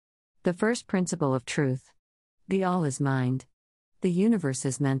The first principle of truth. The all is mind. The universe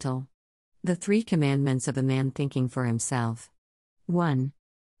is mental. The three commandments of a man thinking for himself. 1.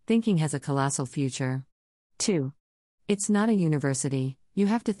 Thinking has a colossal future. 2. It's not a university, you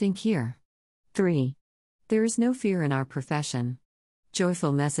have to think here. 3. There is no fear in our profession.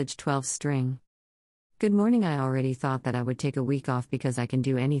 Joyful Message 12 string. Good morning. I already thought that I would take a week off because I can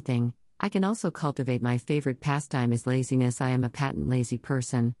do anything. I can also cultivate my favorite pastime is laziness. I am a patent lazy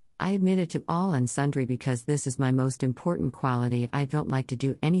person. I admit it to all and sundry because this is my most important quality. I don't like to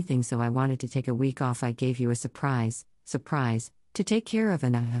do anything, so I wanted to take a week off. I gave you a surprise, to take care of,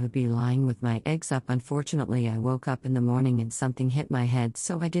 and I would be lying with my eggs up. Unfortunately, I woke up in the morning and something hit my head,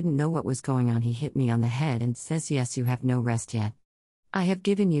 so I didn't know what was going on. He hit me on the head and says, "Yes, you have no rest yet. I have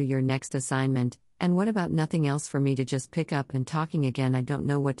given you your next assignment." And what about nothing else for me to just pick up and talking again? I don't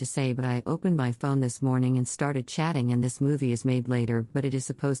know what to say, but I opened my phone this morning and started chatting, and this movie is made later, but it is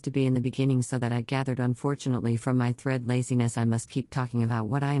supposed to be in the beginning, so that I gathered. Unfortunately, from my thread laziness, I must keep talking about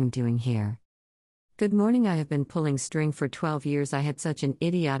what I am doing here. Good morning. I have been pulling string for 12 years. I had such an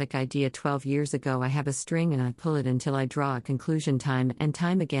idiotic idea 12 years ago. I have a string and I pull it until I draw a conclusion. Time and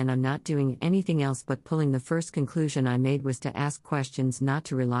time again, I'm not doing anything else but pulling. The first conclusion I made was to ask questions, not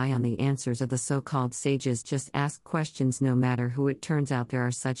to rely on the answers of the so-called sages. Just ask questions no matter who. It turns out there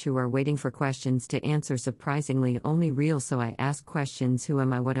are such who are waiting for questions to answer, surprisingly only real. So I ask questions: who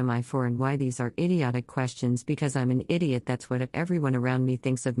am I, what am I for, and why? These are idiotic questions because I'm an idiot. That's what everyone around me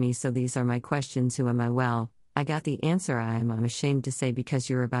thinks of me, so these are my questions. Who am I? Well, I got the answer. I'm ashamed to say, because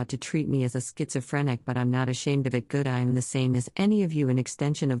you're about to treat me as a schizophrenic, but I'm not ashamed of it. Good. I am the same as any of you, an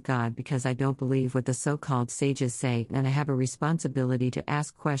extension of God, because I don't believe what the so-called sages say, and I have a responsibility to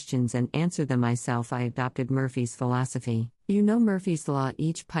ask questions and answer them myself. I adopted Murphy's philosophy. You know Murphy's Law: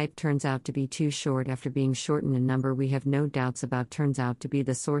 each pipe turns out to be too short after being shortened a number we have no doubts about turns out to be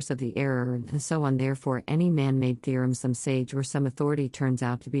the source of the error, and so on. Therefore, any man-made theorem some sage or some authority turns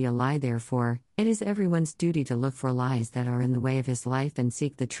out to be a lie. Therefore, it is everyone's duty to look for lies that are in the way of his life and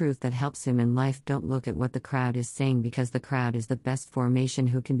seek the truth that helps him in life. Don't look at what the crowd is saying, because the crowd is the best formation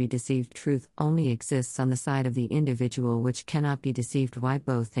who can be deceived. Truth only exists on the side of the individual, which cannot be deceived. Why?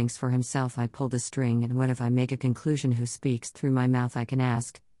 Both thinks for himself. I pull the string, and what if I make a conclusion? Who speaks through my mouth? I can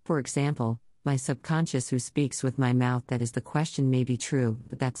ask, for example, my subconscious, who speaks with my mouth. That is the question. May be true,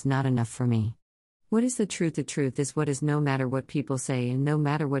 but that's not enough for me. What is the truth? The truth is what is, no matter what people say and no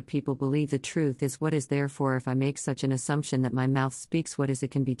matter what people believe. The truth is what is. Therefore, if I make such an assumption that my mouth speaks what is,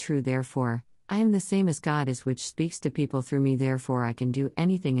 it can be true. Therefore, I am the same as God is, which speaks to people through me. Therefore, I can do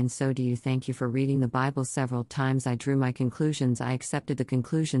anything, and so do you. Thank you for reading the Bible several times. I drew my conclusions. I accepted the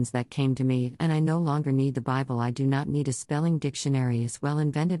conclusions that came to me, and I no longer need the Bible. I do not need a spelling dictionary as well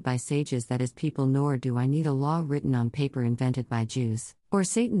invented by sages, that is people, nor do I need a law written on paper invented by Jews, or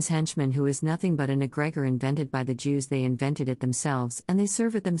Satan's henchman, who is nothing but an egregor invented by the Jews. They invented it themselves, and they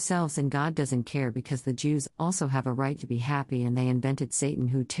serve it themselves, and God doesn't care, because the Jews also have a right to be happy, and they invented Satan,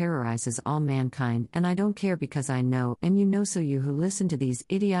 who terrorizes all mankind. And I don't care, because I know, and you know, so you who listen to these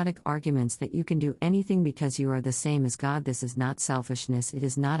idiotic arguments, that you can do anything because you are the same as God. This is not selfishness, it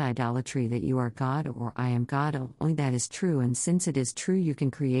is not idolatry that you are God or I am God. Only that is true, and since it is true, you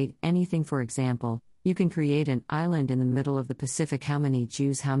can create anything. For example, you can create an island in the middle of the Pacific. How many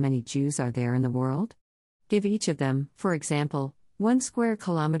Jews are there in the world? Give each of them, for example, 1 square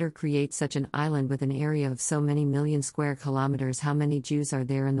kilometer. Create such an island with an area of so many million square kilometers. How many Jews are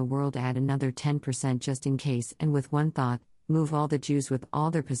there in the world? Add another 10% just in case, and with one thought, move all the Jews with all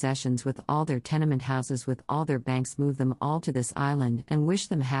their possessions, with all their tenement houses, with all their banks, move them all to this island and wish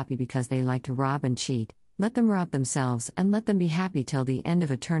them happy, because they like to rob and cheat. Let them rob themselves and let them be happy till the end of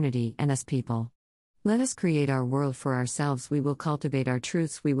eternity. And us people, let us create our world for ourselves. We will cultivate our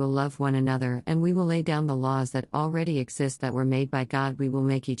truths, we will love one another, and we will lay down the laws that already exist, that were made by God. We will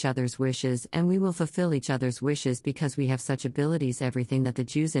make each other's wishes, and we will fulfill each other's wishes, because we have such abilities. Everything that the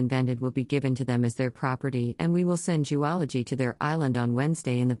Jews invented will be given to them as their property, and we will send Jewology to their island on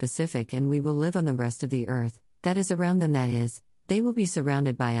Wednesday in the Pacific, and we will live on the rest of the earth that is around them. That is, they will be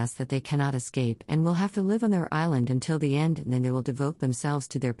surrounded by us, that they cannot escape, and will have to live on their island until the end, and then they will devote themselves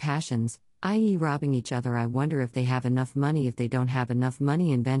to their passions, i.e. robbing each other. I wonder if they have enough money. If they don't have enough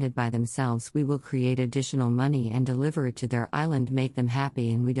money invented by themselves, we will create additional money and deliver it to their island, make them happy,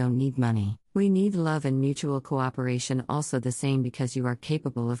 and we don't need money. We need love and mutual cooperation. Also the same, because you are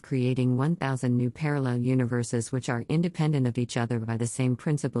capable of creating 1,000 new parallel universes which are independent of each other. By the same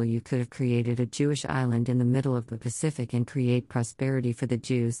principle, you could have created a Jewish island in the middle of the Pacific and create prosperity for the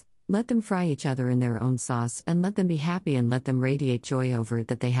Jews. Let them fry each other in their own sauce and let them be happy and let them radiate joy over it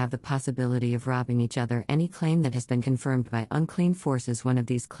that they have the possibility of robbing each other. Any claim that has been confirmed by unclean forces, one of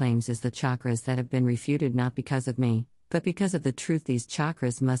these claims is the chakras that have been refuted not because of me, but because of the truth. These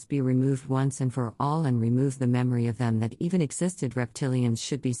chakras must be removed once and for all and remove the memory of them that even existed. Reptilians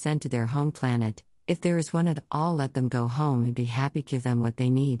should be sent to their home planet. If there is one at all, let them go home and be happy. Give them what they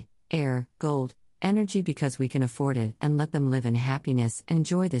need: air, gold, energy, because we can afford it, and let them live in happiness and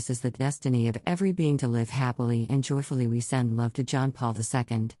joy. This is the destiny of every being, to live happily and joyfully. We send love to John Paul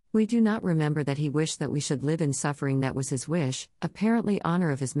II. We do not remember that he wished that we should live in suffering. That was his wish. Apparently, honor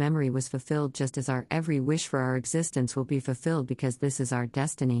of his memory was fulfilled, just as our every wish for our existence will be fulfilled, because this is our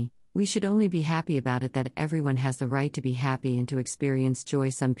destiny. We should only be happy about it, that everyone has the right to be happy and to experience joy.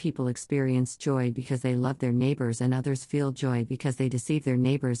 Some people experience joy because they love their neighbors, and others feel joy because they deceive their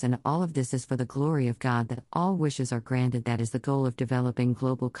neighbors, and all of this is for the glory of God, that all wishes are granted. That is the goal of developing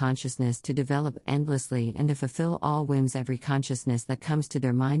global consciousness, to develop endlessly and to fulfill all whims, every consciousness that comes to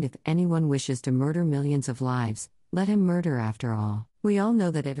their mind. If anyone wishes to murder millions of lives, let him murder. After all, we all know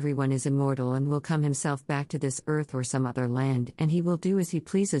that everyone is immortal and will come himself back to this earth or some other land, and he will do as he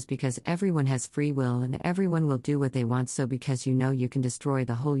pleases, because everyone has free will and everyone will do what they want. So because you know you can destroy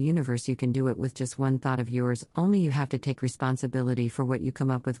the whole universe, you can do it with just one thought of yours. Only you have to take responsibility for what you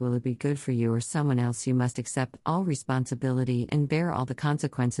come up with. Will it be good for you or someone else? You must accept all responsibility and bear all the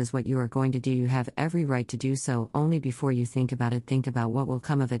consequences. What you are going to do, you have every right to do so. Only before you think about it, think about what will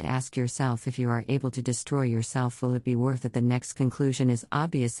come of it. Ask yourself, if you are able to destroy yourself, will it be worth it? The next conclusion is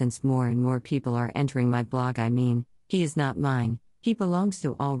obvious, since more and more people are entering my blog. I mean, he is not mine. He belongs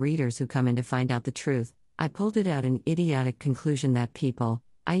to all readers who come in to find out the truth. I pulled it out an idiotic conclusion that people,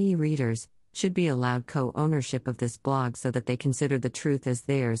 i.e. readers, should be allowed co-ownership of this blog so that they consider the truth as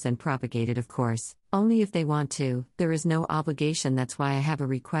theirs and propagate it, of course, only if they want to. There is no obligation. That's why I have a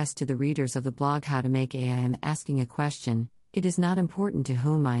request to the readers of the blog: how to make AI. I am asking a question. It is not important to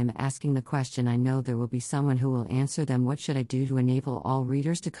whom I am asking the question. I know there will be someone who will answer them. What should I do to enable all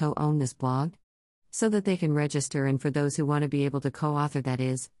readers to co-own this blog? So that they can register, and for those who want to be able to co-author, that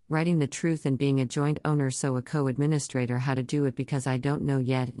is, writing the truth and being a joint owner, so a co-administrator. How to do it? Because I don't know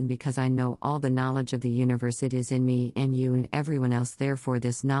yet, and because I know all the knowledge of the universe. It is in me and you and everyone else. Therefore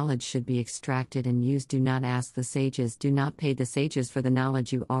this knowledge should be extracted and used. Do not ask the sages, do not pay the sages for the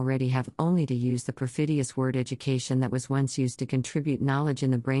knowledge you already have, only to use the perfidious word education that was once used to contribute knowledge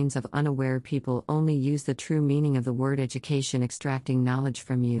in the brains of unaware people. Only use the true meaning of the word education, extracting knowledge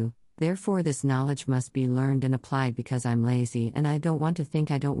from you. Therefore this knowledge must be learned and applied, because I'm lazy and I don't want to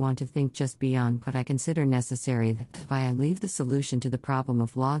think. I don't want to think just beyond what I consider necessary. That's why I leave the solution to the problem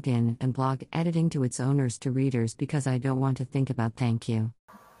of login and blog editing to its owners, to readers, because I don't want to think about. Thank you.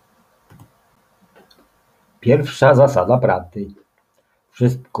 Pierwsza zasada prawdy.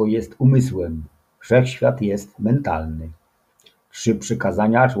 Wszystko jest umysłem. Wszechświat jest mentalny. 3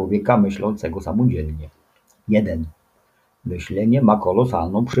 przykazania człowieka myślącego samodzielnie. 1. Myślenie ma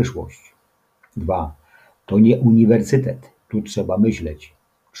kolosalną przyszłość. 2. To nie uniwersytet, tu trzeba myśleć.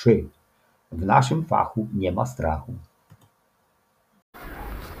 3. W naszym fachu nie ma strachu.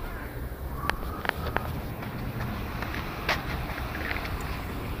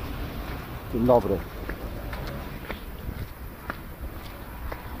 Dzień dobry.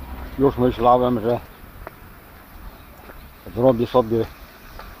 Już myślałem, że zrobię sobie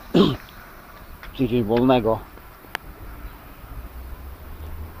tydzień wolnego,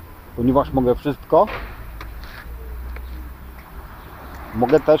 ponieważ mogę wszystko.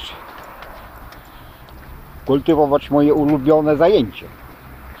 Mogę też kultywować moje ulubione zajęcie,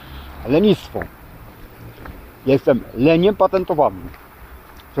 lenistwo. Jestem leniem patentowanym.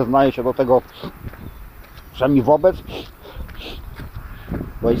 Przyznaję się do tego przynajmniej wobec,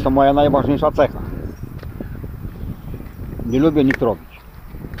 bo jest to moja najważniejsza cecha. Nie lubię nic robić.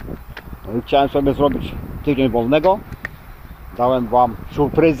 No i chciałem sobie zrobić tydzień wolnego. Dałem wam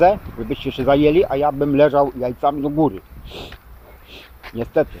surpryzę, żebyście się zajęli, a ja bym leżał jajcami do góry.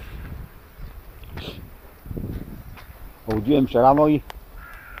 Niestety. Obudziłem się rano i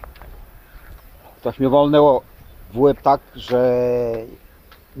coś mnie walnęło w łeb tak, że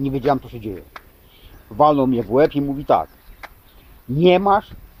nie wiedziałem, co się dzieje. Walnął mnie w łeb i mówi tak: nie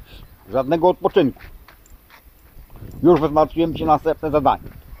masz żadnego odpoczynku. Już wyznaczyłem ci następne zadanie.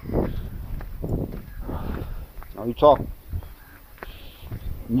 No i co?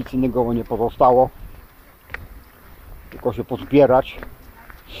 Nic innego nie pozostało, tylko się pozbierać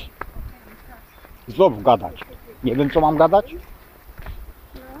i znów gadać. Nie wiem, co mam gadać,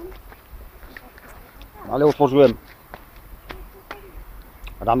 ale otworzyłem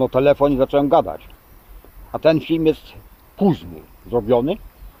rano telefon i zacząłem gadać. A ten film jest później zrobiony,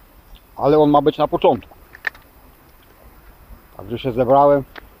 ale on ma być na początku. Także się zebrałem.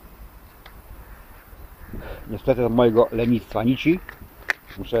 Niestety z mojego lenistwa nici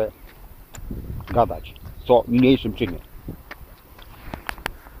muszę gadać, co niniejszym czynię.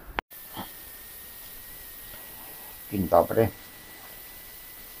 Dzień dobry.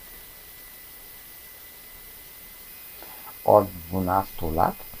 Od 12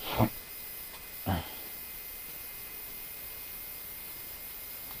 lat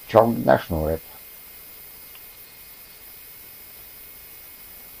ciągnę sznurek.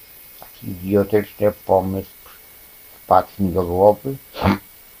 Taki idiotyczny pomysł wpadł mi do głowy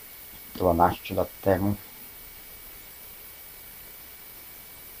 12 lat temu.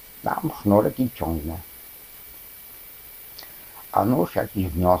 Dam sznurek i ciągnę. A nuż jakiś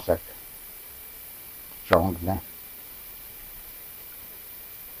wniosek. Ciągnę.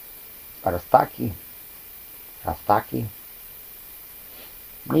 Raz taki, raz taki.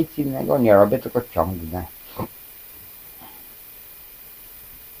 Nic innego nie robię, tylko ciągnę.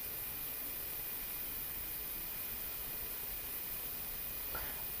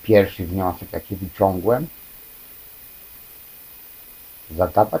 Pierwszy wniosek, jaki wyciągłem,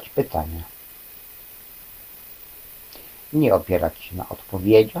 zadawać pytania. Nie opierać się na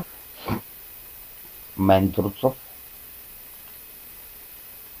odpowiedziach mędrców,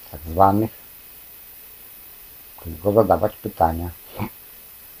 tak zwanych, tylko zadawać pytania.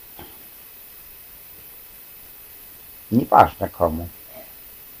 Nieważne komu.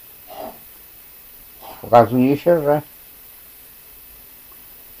 Okazuje się, że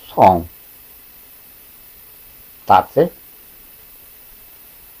są tacy,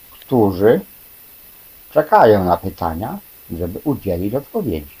 którzy czekają na pytania, żeby udzielić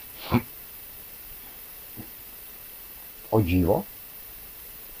odpowiedzi. O dziwo,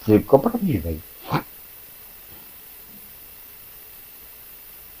 tylko prawdziwej.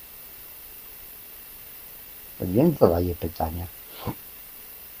 Więc zadaję pytania.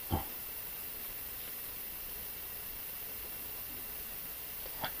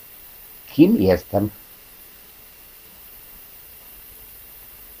 Kim jestem?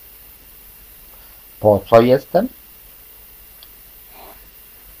 Po co jestem?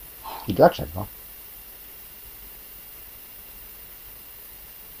 I dlaczego?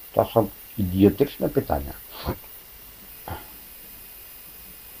 To są idiotyczne pytania.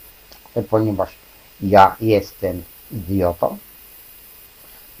 Ponieważ ja jestem idiotą,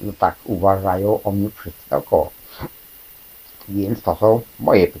 no tak uważają o mnie wszyscy naokoło. Więc to są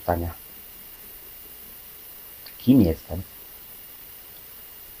moje pytania. Kim jestem?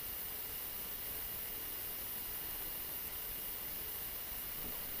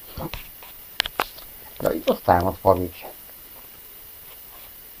 No i dostałem odpowiedź.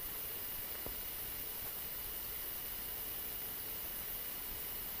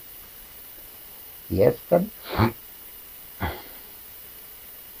 Jestem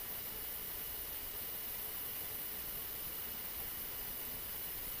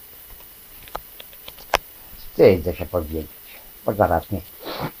wstydzę się powiedzieć, bo zaraz mnie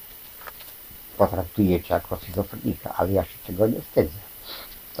potraktujecie jako schizofrenika, ale ja się tego nie wstydzę.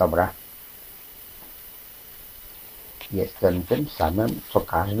 Dobra. Jestem tym samym, co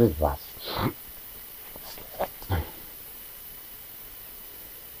każdy z was.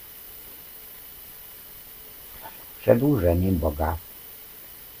 Przedłużeniem Boga.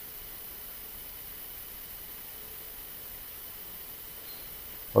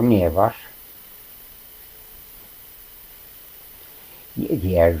 Ponieważ nie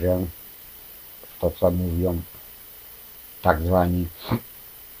wierzę w to, co mówią tak zwani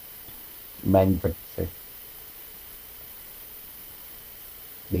mędrcy.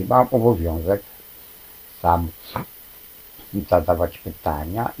 I mam obowiązek sam zadawać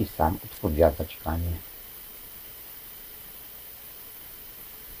pytania i sam odpowiadać na nie.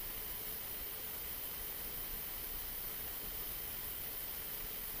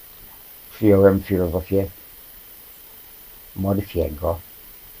 Przyjąłem filozofię Murphy'ego.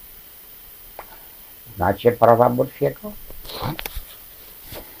 Znacie prawa Murphy'ego?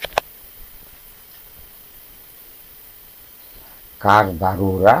 Każda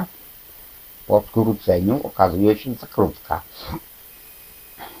rura po skróceniu okazuje się za krótka.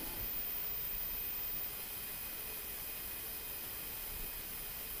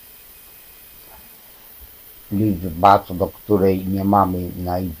 Liczba, co do której nie mamy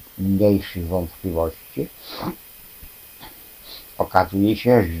najmniejszych wątpliwości, okazuje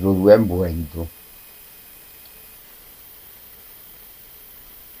się źródłem błędu.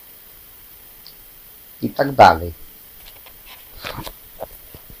 I tak dalej.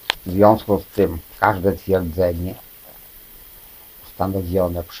 W związku z tym każde twierdzenie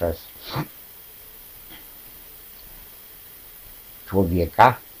ustanowione przez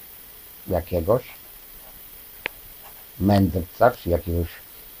człowieka jakiegoś, mędrca czy jakiegoś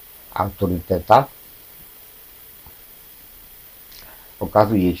autoryteta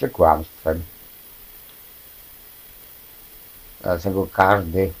okazujecie kłamstwem. Dlatego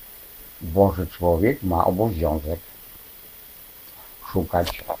każdy Boży człowiek ma obowiązek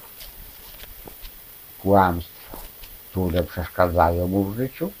szukać kłamstw, które przeszkadzają mu w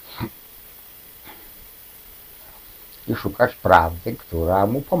życiu, i szukać prawdy, która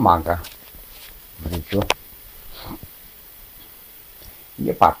mu pomaga w życiu.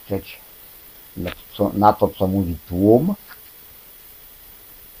 Nie patrzeć na to, co mówi tłum,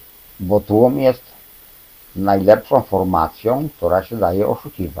 bo tłum jest najlepszą formacją, która się daje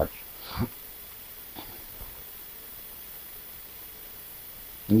oszukiwać.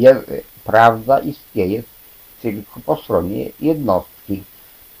 Prawda istnieje tylko po stronie jednostki,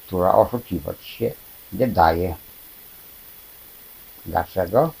 która oszukiwać się nie daje.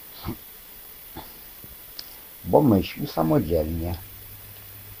 Dlaczego? Bo myśli samodzielnie.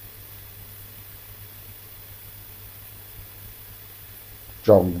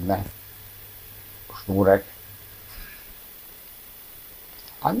 Ciągnę sznurek,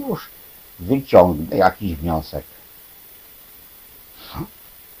 a już wyciągnę jakiś wniosek.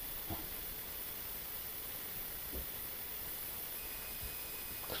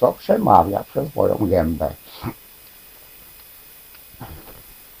 Kto przemawia przez moją gębę?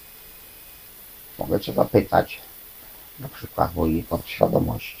 Mogę Cię zapytać, na przykład mojej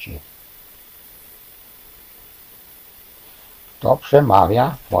podświadomości. Kto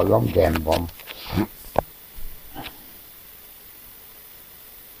przemawia moją gębą?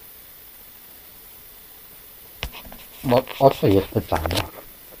 Bo o co jest pytanie?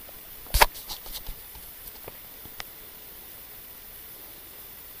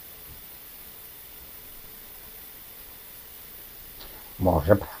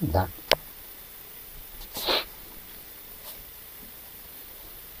 Może prawda.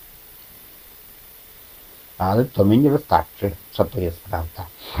 Ale to mi nie wystarczy, co to jest prawda.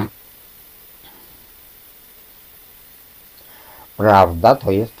 Prawda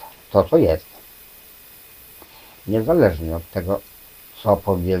to jest to, co jest. Niezależnie od tego, co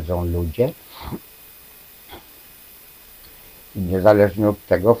powiedzą ludzie, i niezależnie od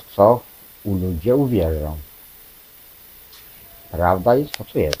tego, w co ludzie uwierzą. Prawda jest to,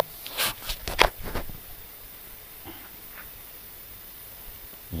 co jest.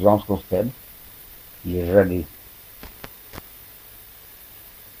 W związku z tym, jeżeli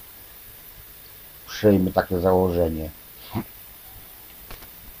przyjmę takie założenie,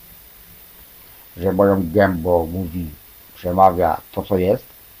 że moją gębą przemawia to, co jest,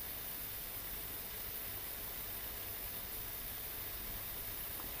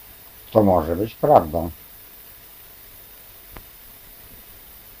 to może być prawdą.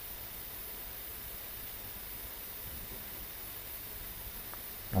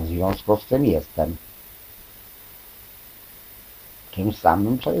 W związku z tym jestem tym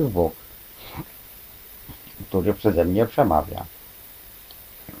samym, co jest Bóg, który przeze mnie przemawia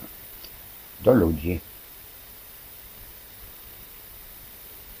do ludzi.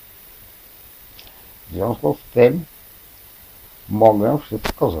 W związku z tym mogę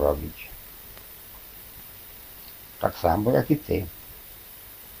wszystko zrobić. Tak samo jak i Ty.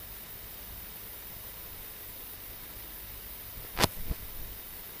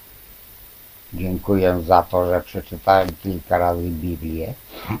 Dziękuję za to, że przeczytałem kilka razy Biblię.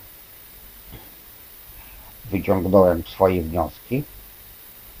 Wyciągnąłem swoje wnioski.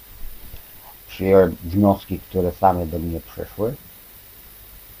 Przyjąłem wnioski, które same do mnie przyszły.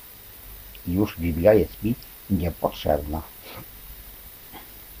 I już Biblia jest mi niepotrzebna.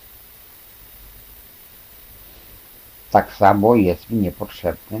 Tak samo jest mi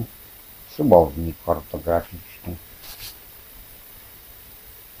niepotrzebny słownik ortograficzny.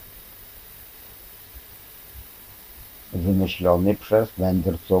 Wymyślony przez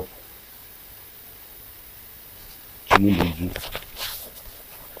mędrców, czyli ludzi.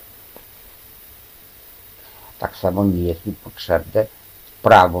 Tak samo nie jest mi potrzebne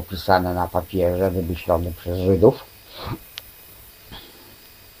prawo pisane na papierze, wymyślone przez Żydów,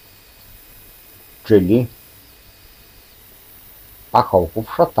 czyli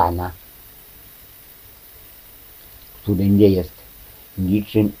pachołków szatana, który nie jest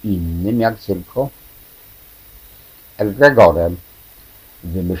niczym innym jak tylko egregorem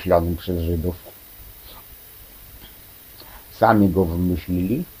wymyślonym przez Żydów. Sami go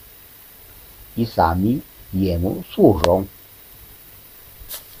wymyślili i sami jemu służą.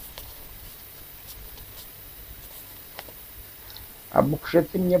 A a Bóg się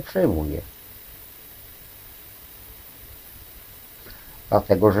tym nie przejmuje.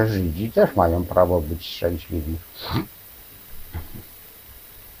 Dlatego, że Żydzi też mają prawo być szczęśliwi.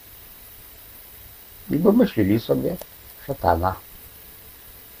 I wymyślili sobie szatana,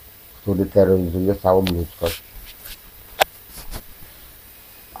 który terroryzuje całą ludzkość.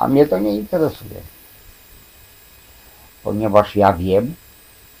 A mnie to nie interesuje. Ponieważ ja wiem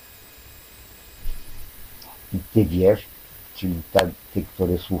i ty wiesz, czyli ty,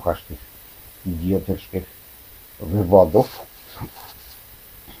 który słuchasz tych idiotycznych wywodów,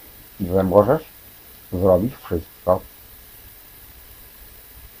 że możesz zrobić wszystko,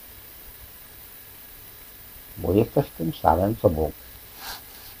 bo jesteś tym samym co Bóg.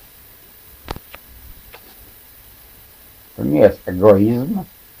 To nie jest egoizm,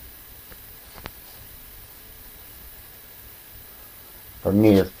 to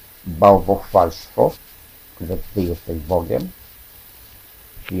nie jest bałwochwalstwo, że ty jesteś Bogiem,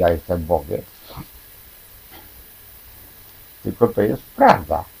 czy ja jestem Bogiem, tylko to jest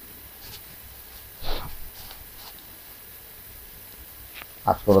prawda.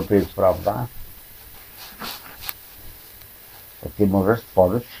 A skoro to jest prawda, to ty możesz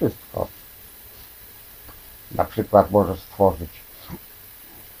stworzyć wszystko. Na przykład możesz stworzyć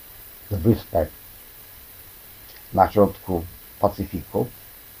wyspę na środku Pacyfiku,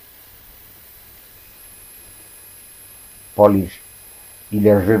 policz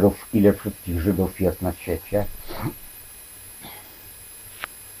ile wszystkich Żydów jest na świecie,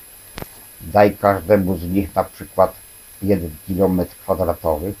 daj każdemu z nich na przykład 1 kilometr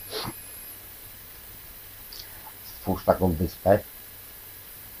kwadratowy, stwórz taką wyspę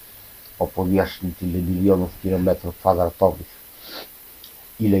o powierzchni tyle milionów kilometrów kwadratowych,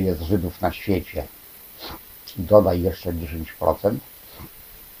 ile jest Żydów na świecie, dodaj jeszcze 10%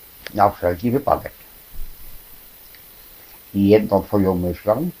 na wszelki wypadek. I jedną twoją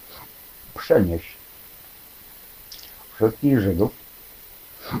myślą przenieś wszystkich Żydów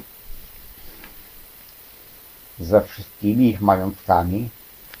ze wszystkimi ich majątkami,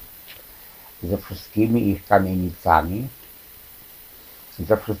 ze wszystkimi ich kamienicami,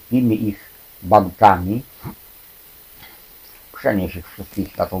 ze wszystkimi ich bankami, przenieś ich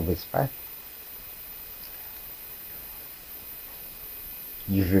wszystkich na tą wyspę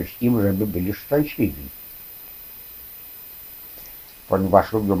i życz im, żeby byli szczęśliwi.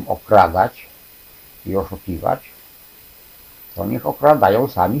 Ponieważ lubią okradać i oszukiwać, to niech okradają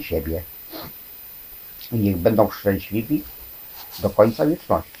sami siebie i niech będą szczęśliwi do końca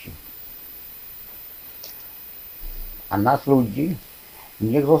wieczności. A nas, ludzi,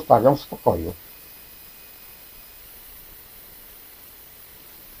 niech zostawią w spokoju.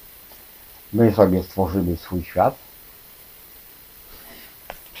 My sobie stworzymy swój świat,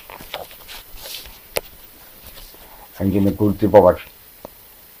 będziemy kultywować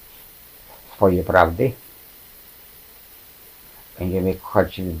swoje prawdy, będziemy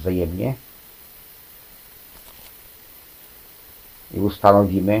kochać się wzajemnie i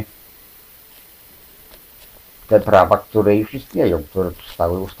ustanowimy te prawa, które już istnieją, które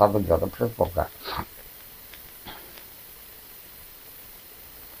zostały ustanowione przez Boga.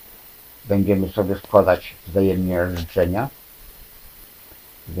 Będziemy sobie składać wzajemnie życzenia,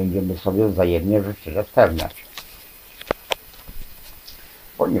 będziemy sobie wzajemnie życzenia spełniać,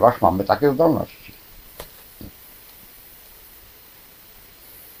 ponieważ mamy takie zdolności.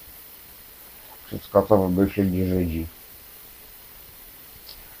 Wszystko, co wymyślili Żydzi,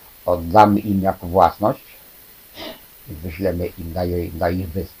 oddamy im jako własność i wyślemy im na ich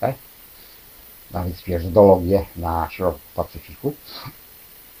wyspę, na wyspie Żydologię na środku Pacyfiku,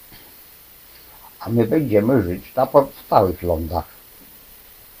 a my będziemy żyć na pozostałych lądach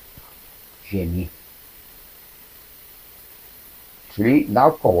Ziemi, czyli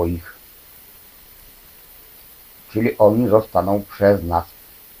naokoło ich, czyli oni zostaną przez nas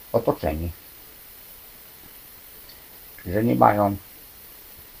otoczeni, że nie mają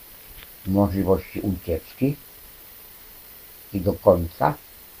możliwości ucieczki i do końca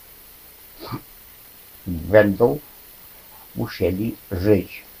będą musieli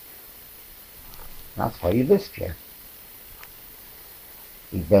żyć na swojej wyspie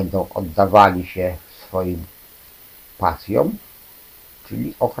i będą oddawali się swoim pasjom,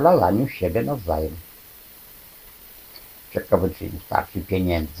 czyli okradaniu siebie nawzajem. Ciekawe, czy im starczy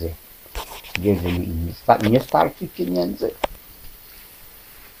pieniędzy. Jeżeli im nie starczy pieniędzy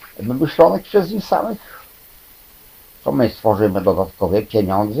wymyślonych przez nich samych, to my stworzymy dodatkowe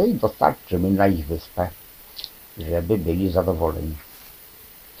pieniądze i dostarczymy na ich wyspę, żeby byli zadowoleni.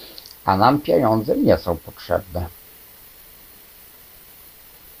 A nam pieniądze nie są potrzebne.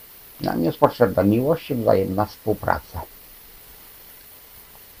 Nam jest potrzebna miłość i wzajemna współpraca.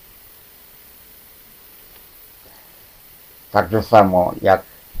 Tak samo jak,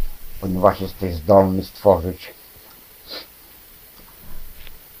 ponieważ jesteś zdolny stworzyć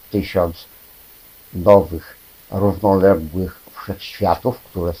 1000 nowych, równoległych wszechświatów,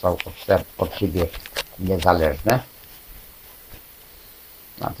 które są od siebie niezależne,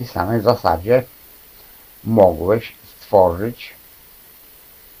 na tej samej zasadzie mogłeś stworzyć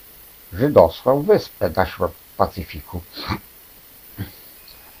żydowską wyspę na środku Pacyfiku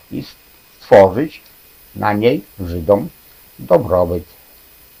i stworzyć na niej Żydom dobrobyt.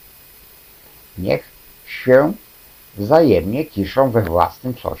 Niech się wzajemnie kiszą we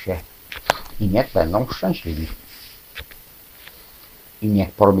własnym sosie i niech będą szczęśliwi. I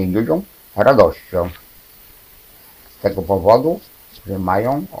niech promieniują radością z tego powodu, że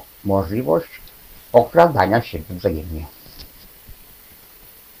mają możliwość okradania siebie wzajemnie.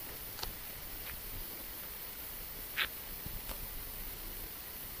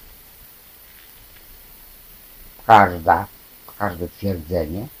 Każde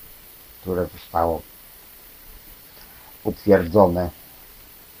twierdzenie, które zostało utwierdzone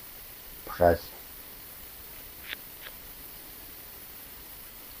przez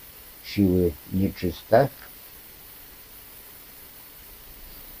siły nieczyste,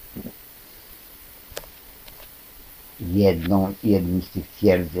 jednym z tych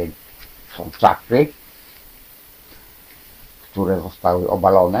twierdzeń są czakry, które zostały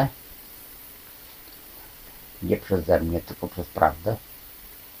obalone nie przeze mnie, tylko przez prawdę.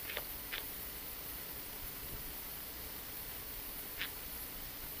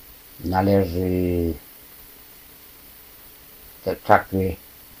 Należy te czakry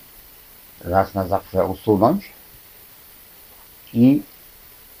raz na zawsze usunąć i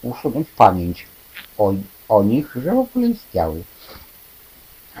usunąć pamięć o nich, że w ogóle istniały.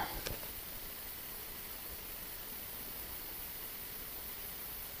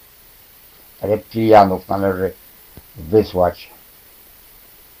 Reptilianów należy wysłać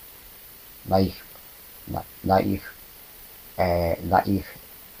na ich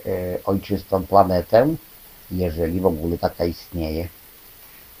ojczystą planetę, jeżeli w ogóle taka istnieje.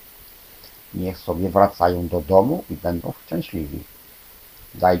 Niech sobie wracają do domu i będą szczęśliwi.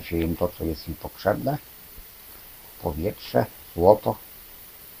 Dajcie im to, co jest im potrzebne. Powietrze, złoto,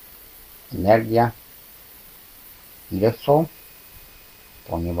 energia, ile chcą,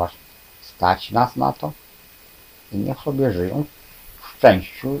 ponieważ stać nas na to i niech sobie żyją w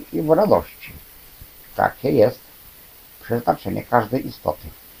szczęściu i w radości. Takie jest przeznaczenie każdej istoty.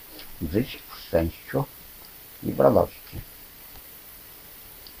 Żyć w szczęściu i w radości.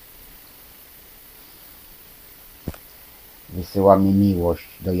 Wysyłamy miłość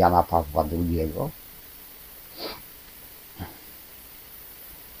do Jana Pawła II.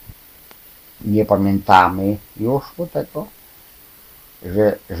 Nie pamiętamy już do tego,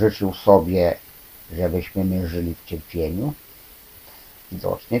 że życzył sobie, żebyśmy my żyli w cierpieniu.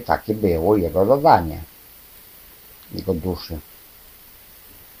 Widocznie takie było jego zadanie, jego duszy.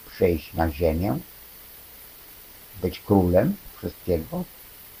 Przejść na ziemię, być królem wszystkiego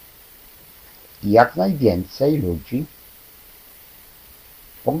i jak najwięcej ludzi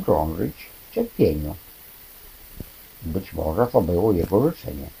pogrążyć w cierpieniu. Być może to było jego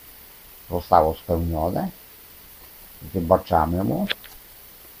życzenie. Zostało spełnione. Wybaczamy mu.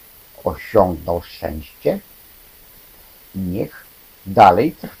 Osiągnął szczęście. I niech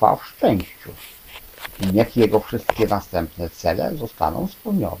dalej trwa w szczęściu. I niech jego wszystkie następne cele zostaną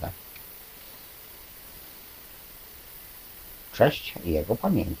spełnione. Cześć jego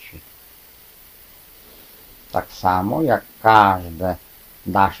pamięci. Tak samo jak każde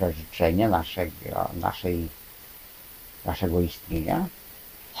nasze życzenie, naszego istnienia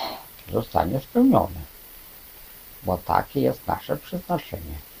zostanie spełnione. Bo takie jest nasze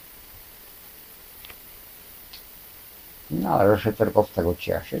przeznaczenie. Należy się tylko z tego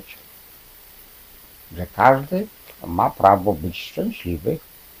cieszyć, że każdy ma prawo być szczęśliwy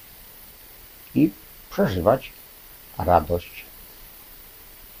i przeżywać radość.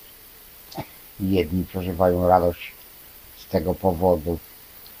 Jedni przeżywają radość z tego powodu,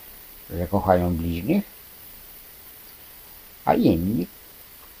 że kochają bliźnich, a inni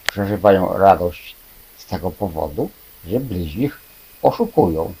przeżywają radość z tego powodu, że bliźnich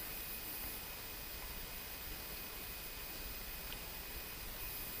oszukują.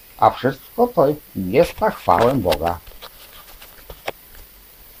 A wszystko to jest na chwałę Boga,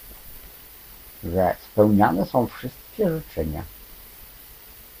 że spełniane są wszystkie życzenia.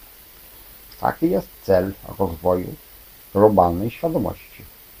 Taki jest cel rozwoju globalnej świadomości.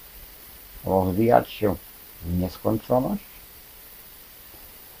 Rozwijać się w nieskończoność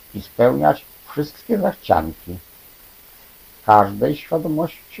i spełniać wszystkie zachcianki każdej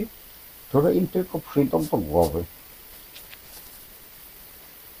świadomości, które im tylko przyjdą do głowy.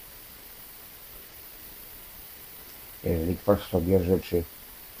 Jeżeli ktoś sobie życzy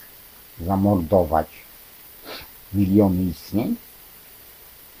zamordować miliony istnień,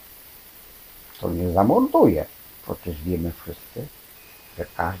 to nie zamorduje. Przecież wiemy wszyscy, że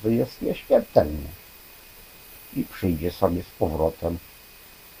każdy jest nieśmiertelny i przyjdzie sobie z powrotem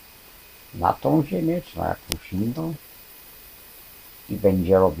na tą ziemię, czy na jakąś inną i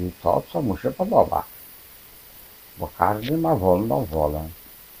będzie robił to, co mu się podoba, bo każdy ma wolną wolę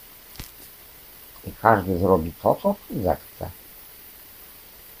i każdy zrobi to, co zechce.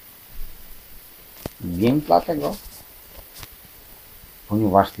 Wiem dlatego,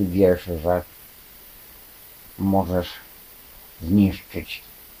 ponieważ ty wiesz, że możesz zniszczyć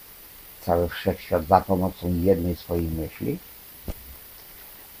cały wszechświat za pomocą jednej swojej myśli,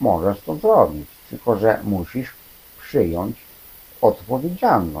 możesz to zrobić, tylko że musisz przyjąć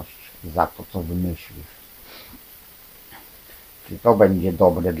odpowiedzialność za to, co wymyślisz. Czy to będzie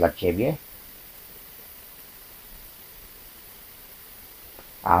dobre dla ciebie,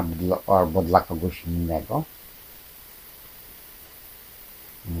 albo dla kogoś innego?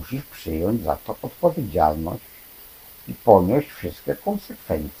 Musisz przyjąć za to odpowiedzialność i ponieść wszystkie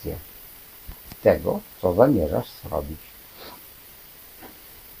konsekwencje tego, co zamierzasz zrobić.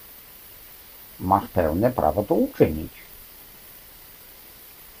 Masz pełne prawo to uczynić.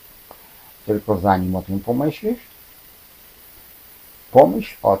 Tylko zanim o tym pomyślisz,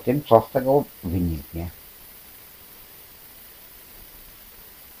 pomyśl o tym, co z tego wyniknie.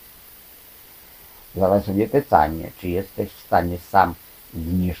 Zadaj sobie pytanie, czy jesteś w stanie sam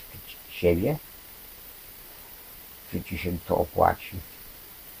zniszczyć siebie, czy ci się to opłaci.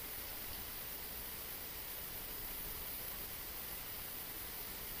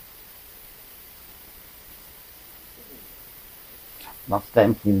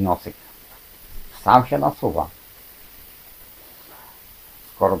 Następny wniosek sam się nasuwa.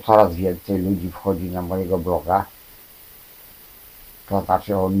 Skoro coraz więcej ludzi wchodzi na mojego bloga, to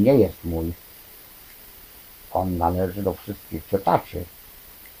znaczy on nie jest mój. On należy do wszystkich czytaczy,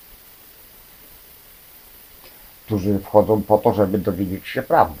 którzy wchodzą po to, żeby dowiedzieć się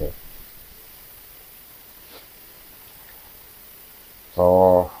prawdy.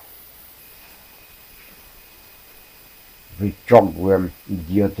 To wyciągłem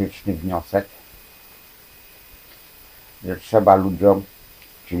idiotyczny wniosek, że trzeba ludziom,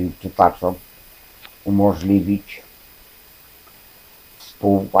 czyli czytaczom, umożliwić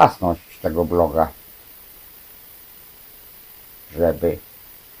współwłasność tego bloga, żeby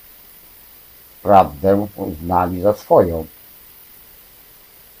prawdę uznali za swoją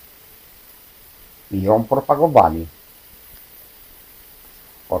i ją propagowali.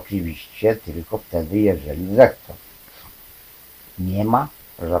 Oczywiście tylko wtedy, jeżeli zechcą. Nie ma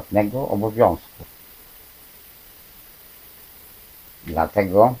żadnego obowiązku.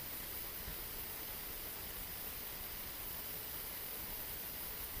 Dlatego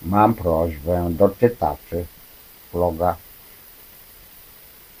mam prośbę do czytaczy bloga,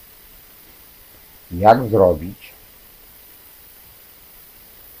 jak zrobić,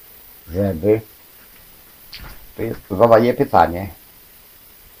 żeby... To zadaję pytanie.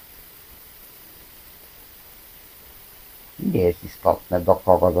 Nie jest istotne, do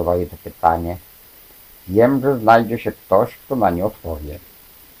kogo zadaję to pytanie. Wiem, że znajdzie się ktoś, kto na nie odpowie.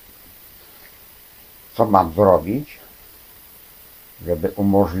 Co mam zrobić, żeby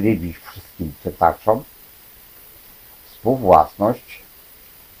umożliwić wszystkim czytaczom współwłasność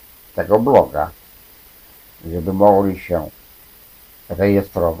tego bloga, żeby mogli się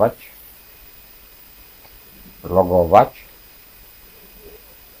rejestrować, logować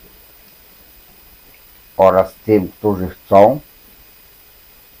oraz tym, którzy chcą,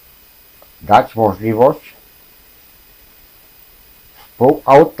 dać możliwość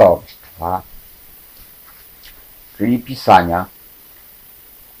współautorstwa, czyli pisania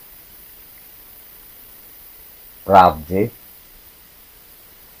prawdy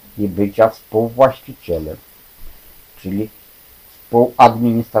i bycia współwłaścicielem, czyli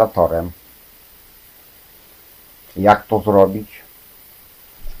współadministratorem. Jak to zrobić?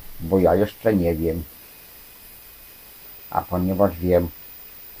 Bo ja jeszcze nie wiem. A ponieważ wiem,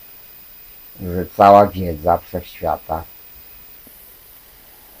 że cała wiedza wszechświata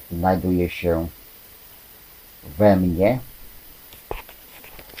znajduje się we mnie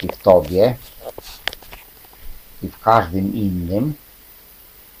i w tobie i w każdym innym,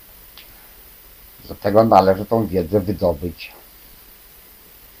 do tego należy tą wiedzę wydobyć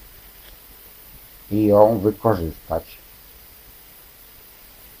i ją wykorzystać.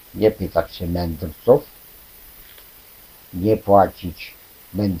 Nie pytać się mędrców, nie płacić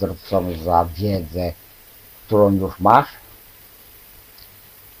mędrcom za wiedzę, którą już masz,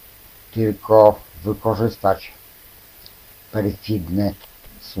 tylko wykorzystać perfidne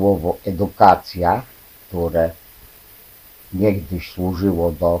słowo edukacja, które niegdyś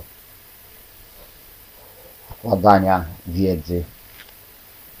służyło do wkładania wiedzy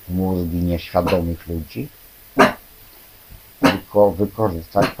w mózgi nieświadomych ludzi, tylko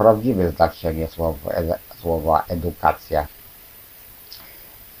wykorzystać prawdziwe znaczenie słowa edukacja.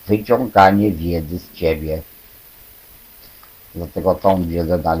 Wyciąganie wiedzy z ciebie. Dlatego tą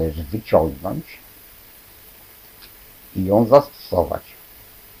wiedzę należy wyciągnąć i ją zastosować.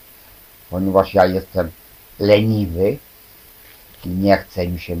 Ponieważ ja jestem leniwy i nie chce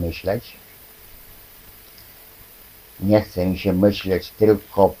mi się myśleć. Nie chce mi się myśleć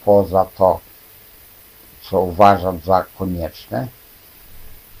tylko poza to, co uważam za konieczne.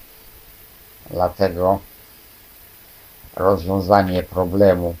 Dlatego rozwiązanie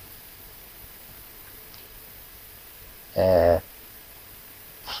problemu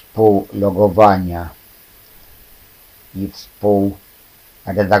współlogowania i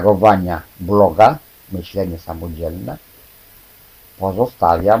współredagowania bloga Myślenie Samodzielne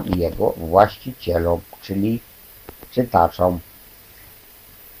pozostawiam jego właścicielom, czyli czytaczom,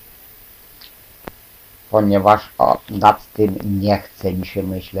 ponieważ nad tym nie chce mi się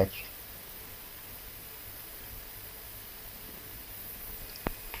myśleć.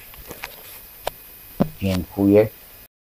 Dziękuję.